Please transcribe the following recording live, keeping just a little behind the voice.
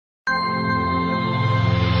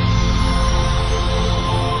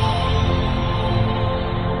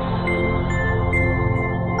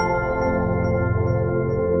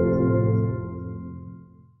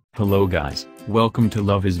Hello guys, welcome to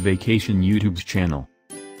Love is Vacation YouTube's channel.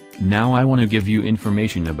 Now I want to give you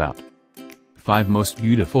information about 5 most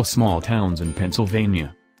beautiful small towns in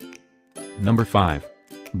Pennsylvania. Number 5.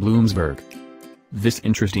 Bloomsburg. This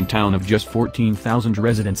interesting town of just 14,000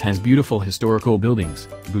 residents has beautiful historical buildings,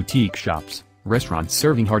 boutique shops, restaurants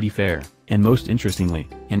serving hearty fare, and most interestingly,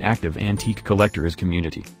 an active antique collectors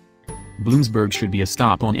community. Bloomsburg should be a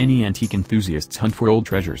stop on any antique enthusiast's hunt for old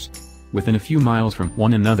treasures. Within a few miles from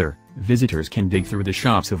one another, visitors can dig through the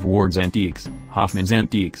shops of Ward's Antiques, Hoffman's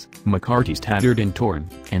Antiques, McCarty's Tattered and Torn,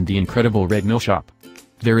 and the incredible Red Mill Shop.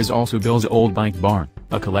 There is also Bill's Old Bike Barn,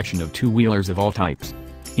 a collection of two-wheelers of all types.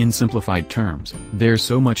 In simplified terms, there's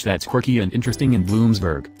so much that's quirky and interesting in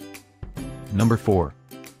Bloomsburg. Number 4.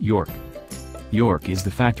 York. York is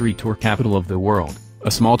the factory tour capital of the world,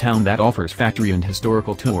 a small town that offers factory and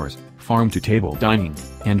historical tours, farm-to-table dining,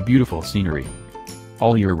 and beautiful scenery.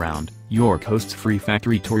 All year round, York hosts free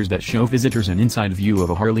factory tours that show visitors an inside view of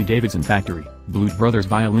a Harley-Davidson factory, Blues Brothers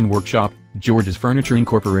Violin Workshop, George's Furniture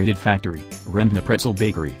Incorporated Factory, Rendna Pretzel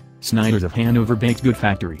Bakery, Snyder's of Hanover Baked Good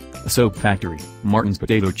Factory, a soap factory, Martin's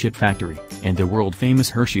Potato Chip Factory, and the world-famous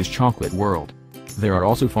Hershey's Chocolate World. There are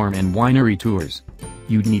also farm and winery tours.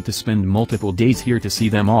 You'd need to spend multiple days here to see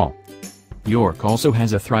them all. York also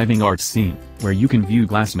has a thriving arts scene, where you can view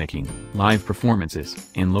glassmaking, live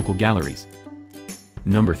performances, and local galleries.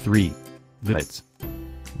 Number 3. Lidditz.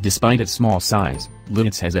 Despite its small size,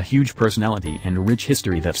 Lidditz has a huge personality and rich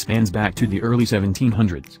history that spans back to the early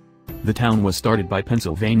 1700s. The town was started by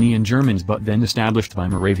Pennsylvanian Germans but then established by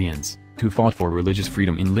Moravians, who fought for religious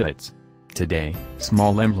freedom in Lidditz. Today,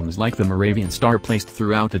 small emblems like the Moravian star placed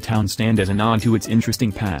throughout the town stand as a nod to its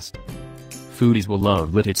interesting past. Foodies will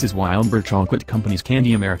love Lidditz's Wildberg Chocolate Company's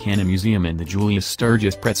Candy Americana Museum and the Julius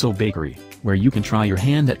Sturgis Pretzel Bakery, where you can try your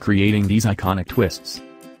hand at creating these iconic twists.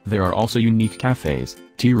 There are also unique cafes,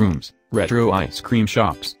 tea rooms, retro ice cream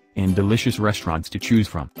shops, and delicious restaurants to choose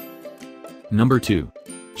from. Number 2.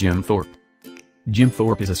 Jim Thorpe. Jim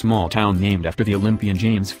Thorpe is a small town named after the Olympian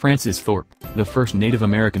James Francis Thorpe, the first Native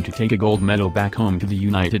American to take a gold medal back home to the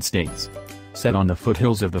United States. Set on the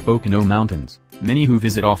foothills of the Poconos Mountains, many who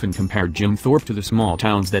visit often compare Jim Thorpe to the small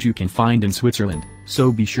towns that you can find in Switzerland,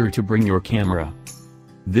 so be sure to bring your camera.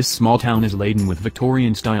 This small town is laden with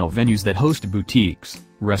Victorian-style venues that host boutiques,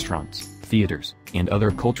 restaurants, theaters, and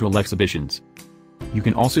other cultural exhibitions. You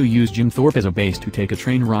can also use Jim Thorpe as a base to take a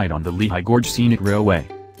train ride on the Lehigh Gorge Scenic Railway.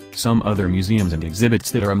 Some other museums and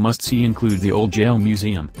exhibits that are a must-see include the Old Jail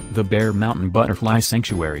Museum, the Bear Mountain Butterfly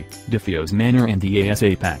Sanctuary, DeFeo's Manor and the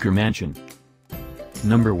A.S.A. Packer Mansion.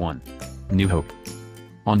 Number 1. New Hope.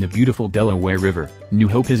 On the beautiful Delaware River, New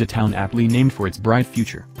Hope is a town aptly named for its bright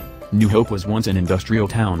future. New Hope was once an industrial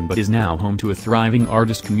town but is now home to a thriving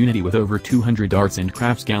artist community with over 200 arts and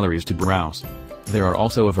crafts galleries to browse. There are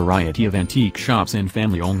also a variety of antique shops and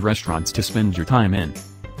family-owned restaurants to spend your time in.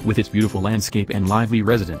 With its beautiful landscape and lively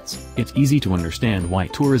residents, it's easy to understand why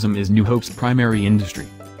tourism is New Hope's primary industry.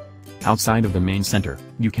 Outside of the main center,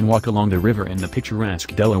 you can walk along the river in the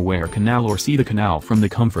picturesque Delaware Canal or see the canal from the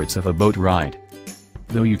comforts of a boat ride.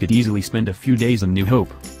 Though you could easily spend a few days in New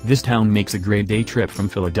Hope, this town makes a great day trip from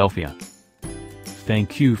Philadelphia.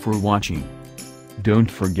 Thank you for watching.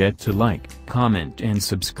 Don't forget to like, comment and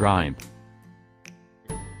subscribe.